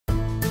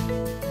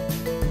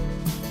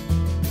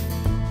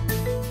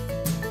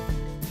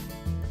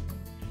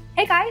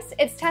Hey guys,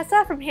 it's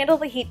Tessa from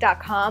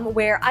HandleTheHeat.com,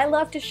 where I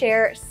love to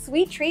share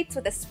sweet treats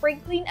with a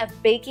sprinkling of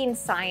baking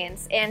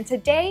science. And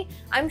today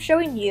I'm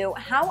showing you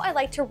how I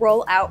like to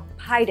roll out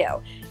pie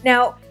dough.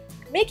 Now,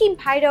 making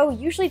pie dough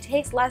usually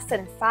takes less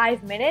than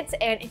 5 minutes,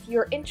 and if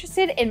you're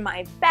interested in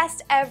my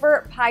best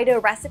ever pie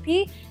dough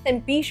recipe, then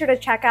be sure to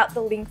check out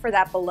the link for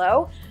that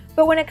below.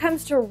 But when it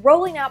comes to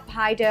rolling out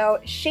pie dough,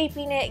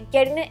 shaping it,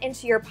 getting it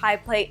into your pie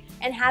plate,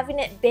 and having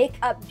it bake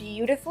up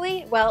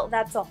beautifully, well,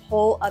 that's a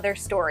whole other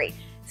story.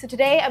 So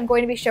today I'm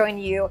going to be showing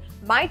you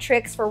my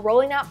tricks for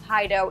rolling out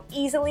pie dough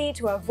easily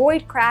to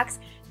avoid cracks,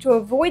 to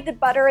avoid the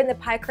butter in the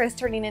pie crust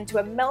turning into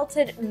a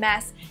melted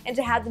mess, and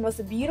to have the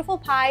most beautiful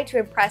pie to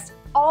impress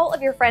all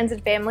of your friends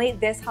and family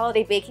this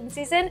holiday baking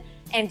season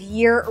and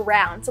year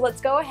round. So let's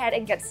go ahead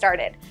and get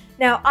started.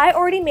 Now, I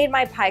already made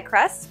my pie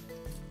crust.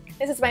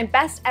 This is my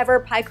best ever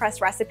pie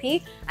crust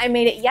recipe. I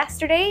made it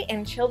yesterday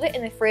and chilled it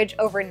in the fridge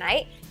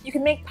overnight. You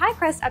can make pie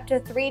crust up to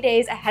 3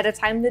 days ahead of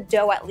time, the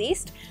dough at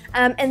least.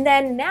 And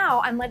then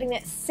now I'm letting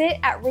it sit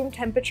at room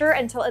temperature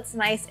until it's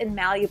nice and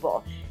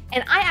malleable.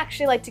 And I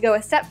actually like to go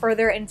a step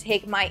further and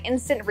take my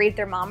instant read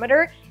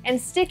thermometer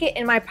and stick it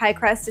in my pie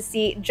crust to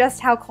see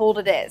just how cold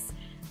it is.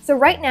 So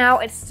right now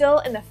it's still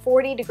in the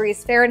 40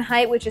 degrees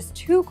Fahrenheit, which is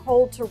too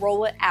cold to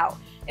roll it out.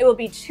 It will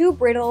be too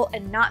brittle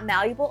and not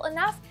malleable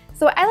enough.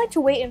 So I like to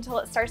wait until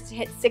it starts to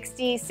hit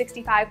 60,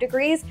 65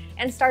 degrees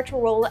and start to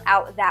roll it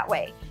out that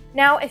way.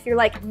 Now, if you're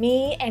like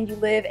me and you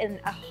live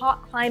in a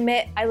hot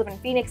climate, I live in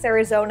Phoenix,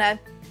 Arizona,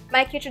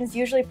 my kitchen's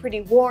usually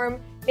pretty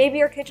warm. Maybe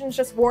your kitchen's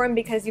just warm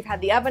because you've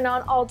had the oven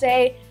on all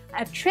day.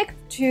 A trick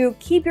to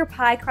keep your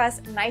pie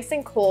crust nice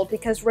and cold,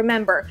 because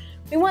remember,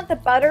 we want the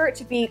butter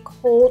to be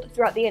cold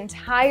throughout the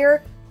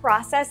entire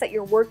process that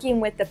you're working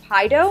with the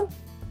pie dough.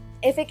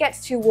 If it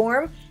gets too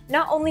warm,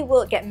 not only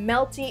will it get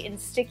melty and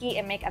sticky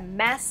and make a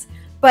mess,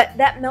 but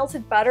that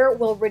melted butter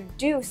will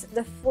reduce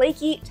the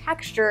flaky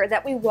texture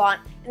that we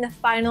want in the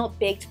final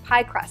baked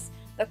pie crust.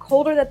 The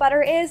colder the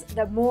butter is,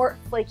 the more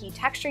flaky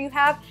texture you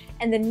have,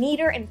 and the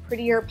neater and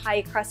prettier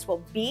pie crust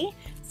will be.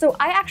 So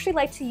I actually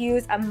like to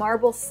use a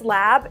marble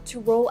slab to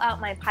roll out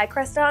my pie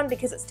crust on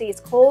because it stays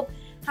cold.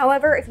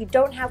 However, if you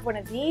don't have one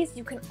of these,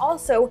 you can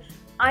also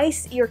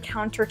ice your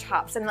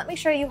countertops. And let me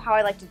show you how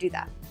I like to do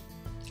that.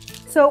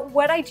 So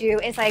what I do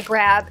is I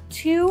grab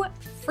 2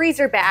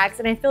 freezer bags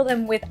and I fill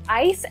them with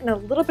ice and a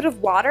little bit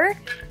of water,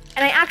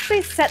 and I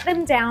actually set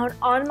them down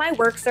on my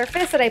work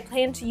surface that I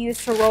plan to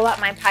use to roll out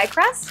my pie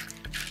crust.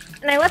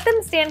 And I let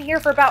them stand here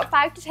for about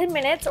 5 to 10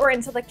 minutes or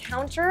until the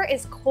counter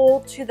is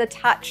cold to the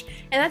touch.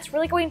 And that's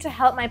really going to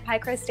help my pie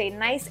crust stay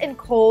nice and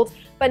cold,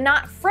 but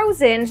not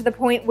frozen to the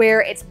point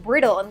where it's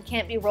brittle and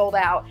can't be rolled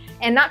out,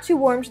 and not too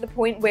warm to the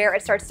point where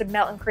it starts to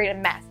melt and create a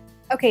mess.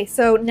 Okay,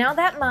 so now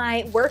that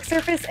my work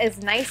surface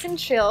is nice and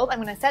chilled, I'm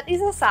gonna set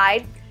these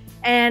aside.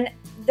 And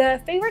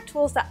the favorite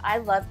tools that I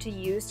love to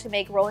use to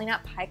make rolling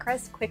out pie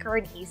crust quicker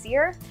and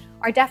easier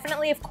are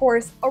definitely, of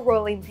course, a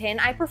rolling pin.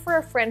 I prefer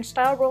a French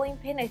style rolling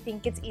pin. I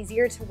think it's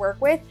easier to work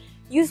with.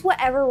 Use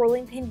whatever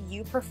rolling pin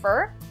you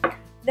prefer.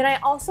 Then I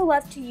also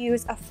love to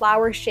use a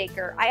flour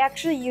shaker. I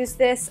actually use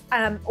this,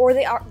 or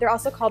they're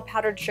also called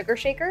powdered sugar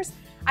shakers.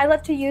 I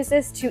love to use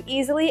this to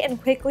easily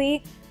and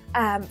quickly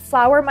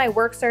flour my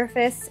work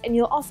surface, and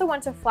you'll also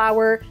want to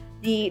flour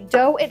the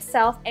dough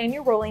itself and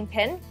your rolling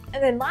pin.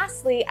 And then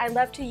lastly, I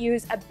love to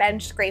use a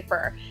bench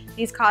scraper.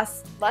 These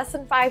cost less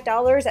than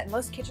 $5 at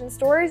most kitchen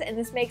stores, and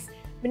this makes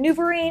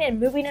maneuvering and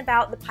moving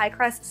about the pie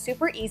crust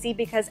super easy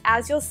because,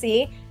 as you'll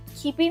see,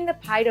 keeping the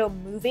pie dough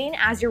moving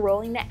as you're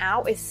rolling it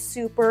out is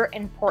super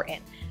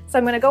important. So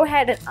I'm gonna go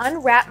ahead and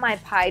unwrap my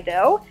pie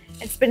dough.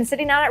 It's been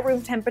sitting out at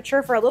room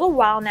temperature for a little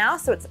while now,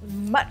 so it's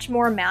much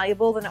more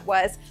malleable than it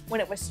was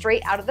when it was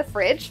straight out of the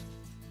fridge.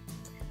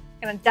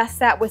 I'm gonna dust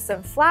that with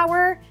some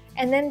flour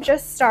and then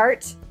just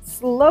start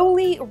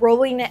slowly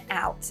rolling it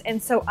out.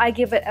 And so I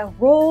give it a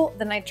roll,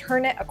 then I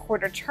turn it a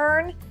quarter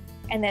turn,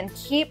 and then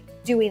keep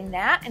doing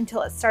that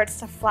until it starts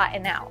to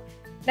flatten out.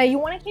 Now you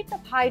wanna keep the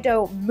pie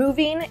dough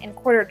moving in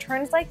quarter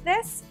turns like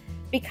this,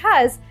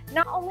 because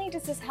not only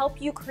does this help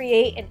you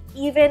create an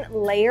even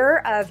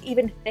layer of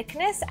even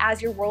thickness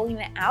as you're rolling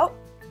it out,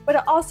 but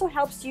it also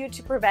helps you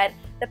to prevent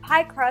the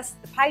pie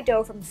crust, the pie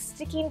dough, from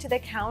sticking to the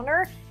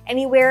counter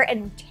anywhere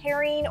and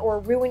tearing or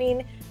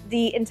ruining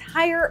the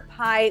entire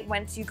pie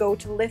once you go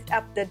to lift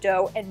up the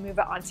dough and move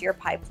it onto your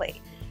pie plate.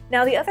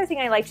 Now, the other thing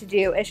I like to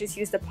do is just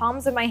use the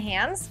palms of my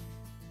hands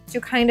to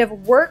kind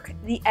of work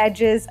the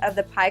edges of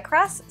the pie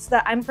crust so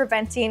that I'm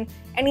preventing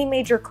any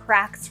major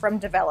cracks from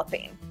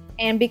developing.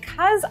 And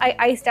because I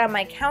iced down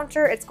my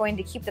counter, it's going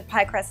to keep the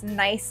pie crust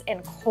nice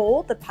and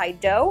cold, the pie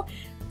dough,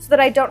 so that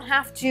I don't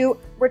have to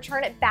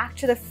return it back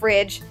to the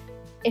fridge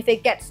if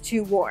it gets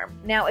too warm.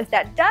 Now, if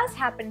that does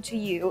happen to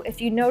you, if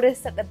you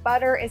notice that the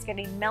butter is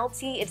getting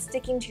melty, it's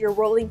sticking to your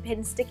rolling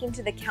pin, sticking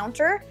to the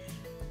counter,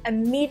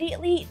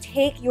 immediately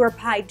take your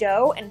pie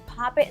dough and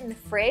pop it in the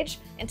fridge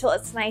until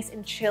it's nice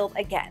and chilled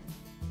again.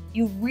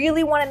 You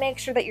really want to make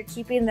sure that you're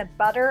keeping the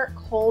butter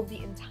cold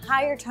the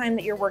entire time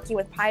that you're working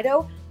with pie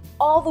dough,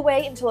 all the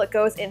way until it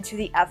goes into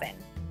the oven.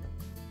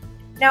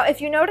 Now,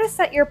 if you notice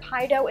that your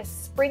pie dough is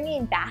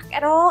springing back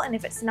at all, and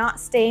if it's not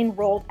staying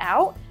rolled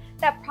out,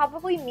 that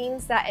probably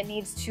means that it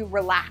needs to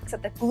relax,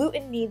 that the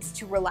gluten needs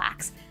to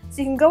relax.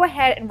 So you can go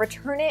ahead and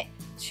return it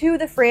to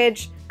the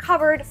fridge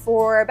covered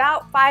for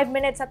about 5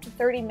 minutes up to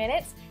 30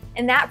 minutes,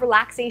 and that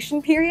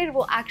relaxation period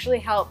will actually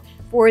help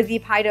for the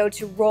pie dough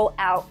to roll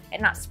out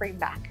and not spring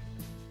back.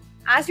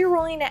 As you're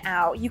rolling it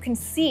out, you can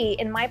see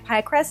in my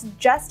pie crust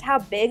just how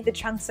big the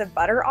chunks of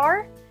butter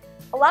are.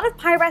 A lot of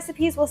pie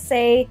recipes will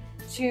say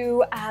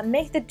to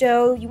make the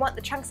dough, you want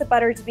the chunks of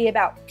butter to be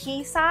about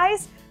pea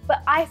size,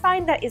 but I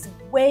find that is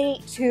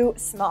way too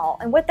small.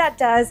 And what that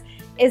does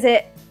is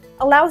it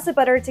allows the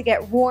butter to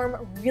get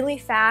warm really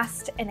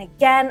fast. And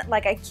again,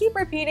 like I keep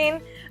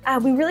repeating,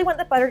 we really want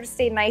the butter to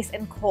stay nice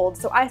and cold.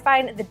 So I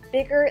find the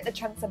bigger the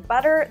chunks of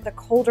butter, the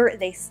colder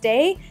they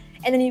stay.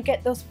 And then you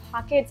get those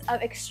pockets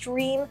of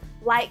extreme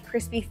light,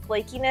 crispy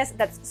flakiness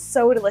that's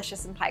so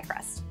delicious in pie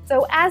crust.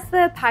 So as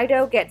the pie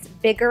dough gets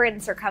bigger in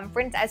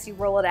circumference as you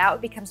roll it out,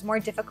 it becomes more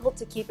difficult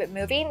to keep it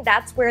moving.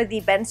 That's where the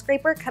bend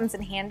scraper comes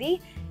in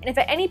handy. And if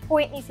at any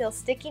point you feel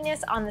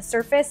stickiness on the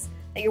surface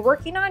that you're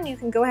working on, you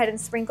can go ahead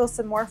and sprinkle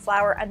some more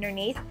flour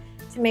underneath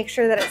to make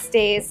sure that it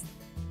stays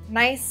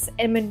nice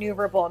and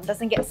maneuverable and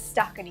doesn't get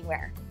stuck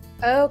anywhere.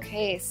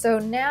 Okay, so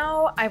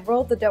now I've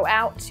rolled the dough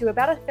out to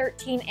about a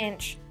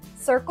 13-inch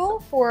circle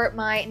for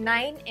my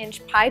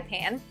 9-inch pie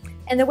pan.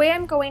 And the way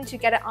I'm going to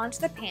get it onto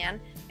the pan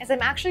is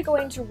I'm actually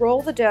going to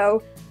roll the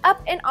dough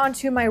up and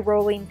onto my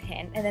rolling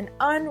pin and then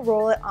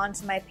unroll it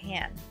onto my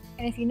pan.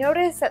 And if you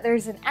notice that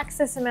there's an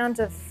excess amount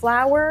of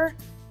flour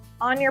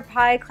on your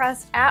pie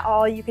crust at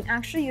all, you can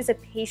actually use a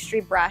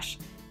pastry brush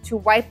to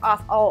wipe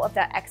off all of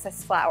that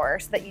excess flour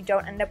so that you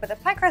don't end up with a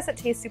pie crust that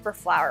tastes super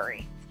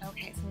floury.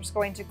 Okay, so I'm just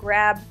going to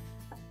grab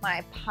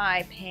my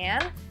pie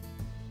pan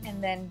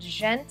and then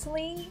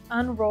gently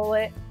unroll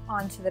it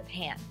onto the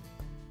pan.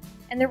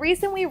 And the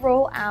reason we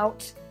roll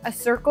out a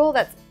circle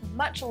that's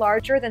much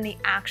larger than the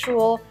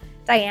actual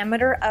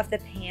diameter of the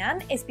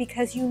pan is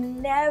because you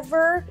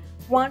never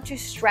want to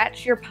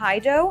stretch your pie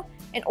dough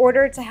in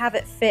order to have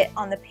it fit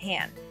on the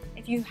pan.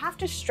 If you have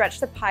to stretch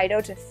the pie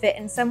dough to fit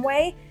in some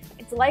way,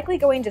 it's likely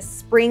going to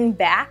spring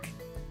back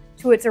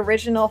to its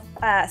original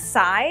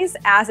size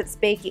as it's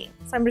baking.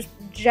 So I'm just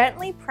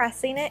gently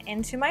pressing it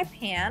into my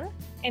pan.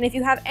 And if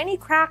you have any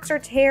cracks or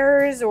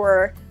tears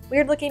or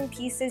weird looking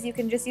pieces, you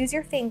can just use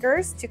your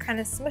fingers to kind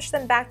of smush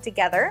them back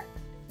together.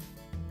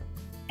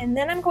 And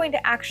then I'm going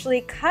to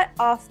actually cut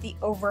off the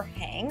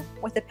overhang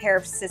with a pair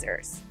of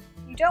scissors.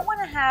 You don't want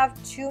to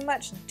have too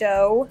much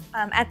dough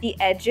at the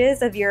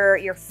edges of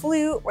your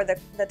flute or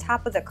the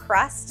top of the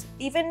crust.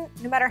 Even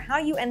no matter how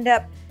you end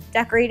up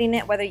decorating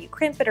it, whether you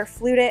crimp it or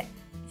flute it,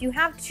 if you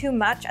have too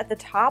much at the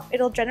top,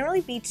 it'll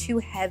generally be too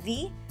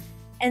heavy.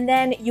 And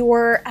then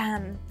your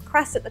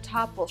crust at the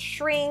top will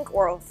shrink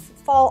or will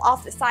fall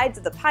off the sides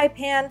of the pie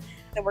pan.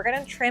 So we're going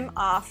to trim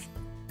off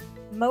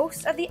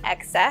most of the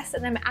excess,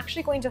 and I'm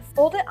actually going to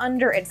fold it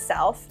under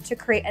itself to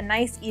create a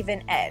nice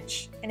even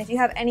edge. And if you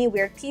have any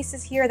weird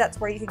pieces here, that's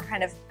where you can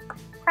kind of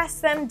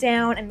press them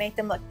down and make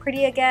them look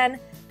pretty again.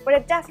 But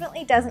it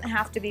definitely doesn't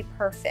have to be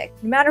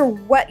perfect. No matter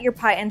what your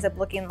pie ends up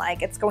looking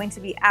like, it's going to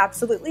be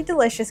absolutely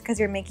delicious because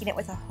you're making it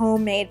with a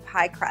homemade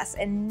pie crust,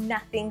 and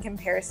nothing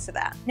compares to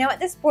that. Now at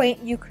this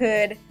point, you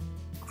could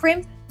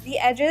crimp the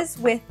edges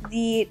with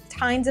the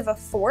tines of a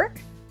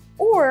fork,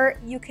 or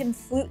you can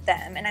flute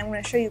them, and I'm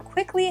going to show you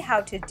quickly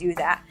how to do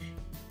that.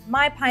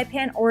 My pie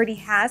pan already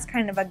has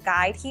kind of a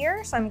guide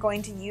here, so I'm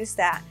going to use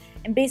that.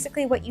 And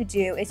basically what you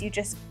do is you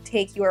just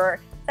take your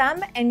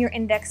thumb and your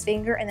index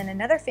finger and then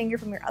another finger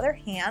from your other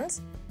hand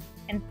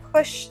and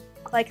push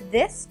like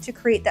this to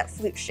create that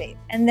flute shape.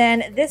 And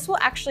then this will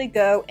actually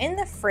go in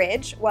the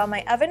fridge while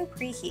my oven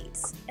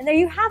preheats. And there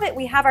you have it.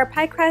 We have our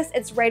pie crust.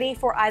 It's ready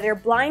for either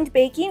blind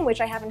baking,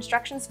 which I have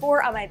instructions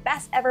for on my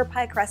best ever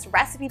pie crust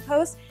recipe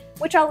post,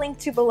 which I'll link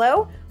to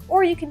below,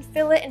 or you can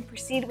fill it and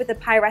proceed with the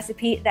pie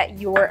recipe that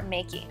you're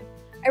making.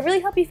 I really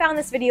hope you found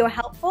this video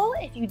helpful.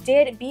 If you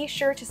did, be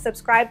sure to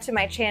subscribe to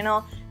my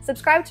channel,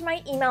 subscribe to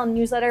my email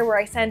newsletter where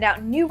I send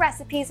out new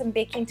recipes and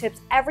baking tips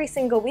every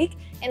single week,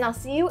 and I'll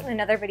see you in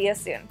another video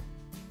soon.